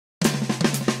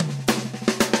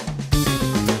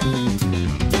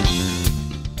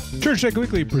Church Tech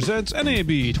Weekly presents NAB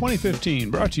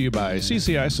 2015, brought to you by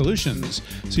CCI Solutions.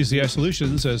 CCI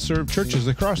Solutions has served churches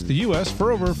across the U.S.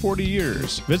 for over 40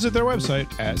 years. Visit their website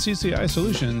at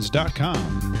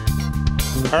ccisolutions.com.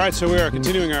 All right, so we are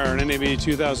continuing our NAB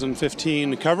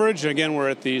 2015 coverage. Again, we're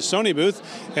at the Sony booth,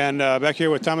 and back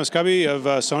here with Thomas Cubby of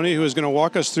Sony, who is going to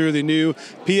walk us through the new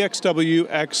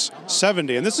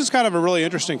PXW-X70. And this is kind of a really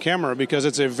interesting camera because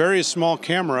it's a very small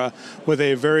camera with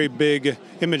a very big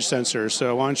image sensor.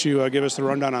 So why don't you give us the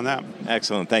rundown on that?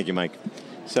 Excellent. Thank you, Mike.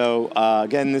 So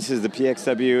again, this is the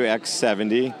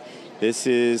PXW-X70. This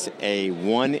is a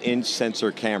 1-inch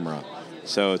sensor camera.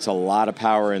 So it's a lot of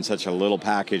power in such a little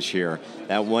package here.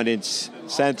 That 1-inch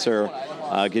sensor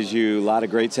gives you a lot of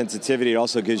great sensitivity. It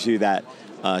also gives you that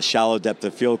shallow depth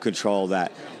of field control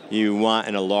that you want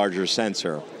in a larger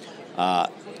sensor.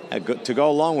 To go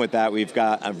along with that, we've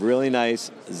got a really nice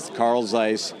Carl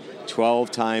Zeiss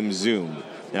 12-time zoom.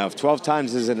 Now, if 12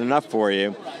 times isn't enough for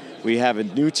you, we have a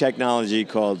new technology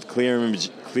called clear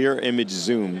image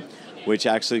zoom, which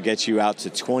actually gets you out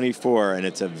to 24, and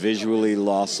it's a visually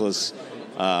lossless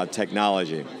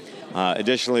technology.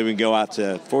 Additionally, we can go out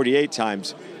to 48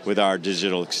 times with our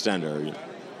digital extender.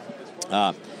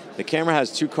 The camera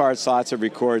has 2 card slots. It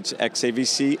records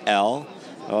XAVC-L.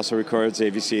 It also records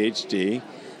AVC HD.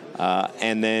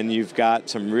 And then you've got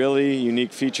some really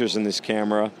unique features in this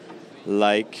camera,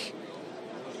 like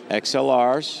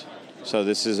XLRs. So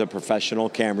this is a professional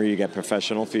camera. You get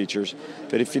professional features.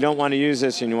 But if you don't want to use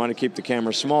this and you want to keep the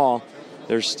camera small,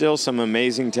 there's still some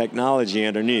amazing technology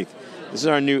underneath. This is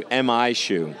our new MI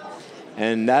shoe,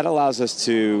 and that allows us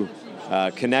to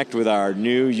connect with our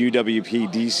new UWP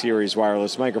D-Series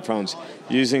wireless microphones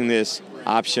using this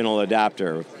optional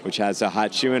adapter, which has a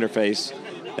hot shoe interface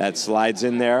that slides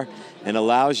in there and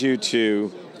allows you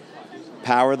to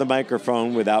power the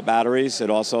microphone without batteries. It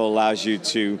also allows you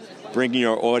to bring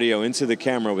your audio into the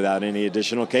camera without any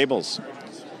additional cables.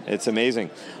 It's amazing.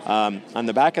 On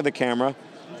the back of the camera,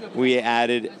 we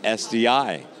added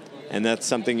SDI, and that's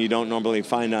something you don't normally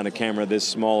find on a camera this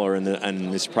small or in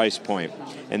this price point.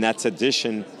 And that's in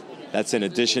addition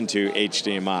to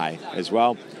HDMI as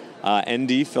well.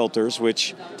 ND filters,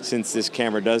 which since this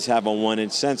camera does have a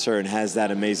 1-inch sensor and has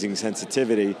that amazing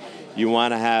sensitivity, you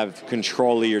want to have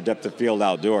control of your depth of field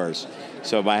outdoors.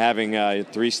 So by having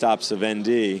 3 stops of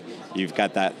ND, you've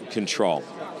got that control.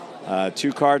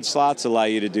 2 card slots allow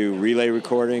you to do relay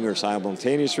recording or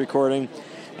simultaneous recording,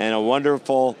 and a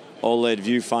wonderful OLED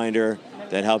viewfinder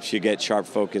that helps you get sharp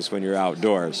focus when you're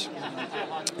outdoors.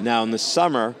 Now in the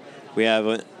summer, we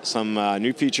have some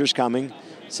new features coming.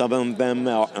 Some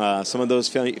of those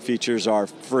features are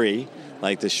free,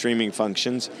 like the streaming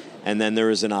functions, and then there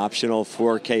is an optional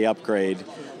 4K upgrade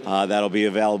that'll be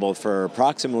available for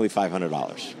approximately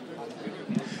 $500.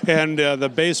 And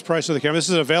the base price of the camera, this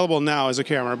is available now as a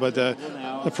camera, but the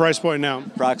price point now?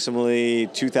 Approximately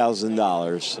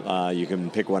 $2,000 you can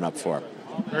pick one up for.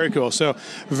 Very cool. So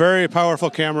very powerful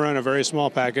camera in a very small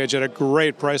package at a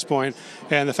great price point.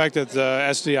 And the fact that the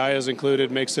SDI is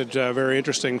included makes it very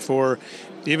interesting for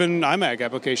even iMac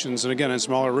applications, and again, in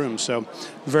smaller rooms. So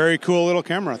very cool little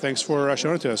camera. Thanks for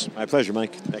showing it to us. My pleasure,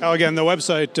 Mike. Oh, again, the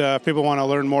website, if people want to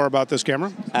learn more about this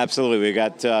camera? Absolutely. We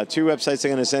got 2 websites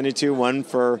I'm going to send you to. One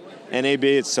for NAB,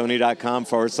 it's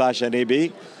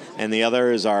sony.com/NAB. And the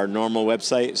other is our normal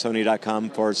website,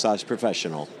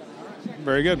 sony.com/professional.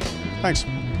 Very good. Thanks.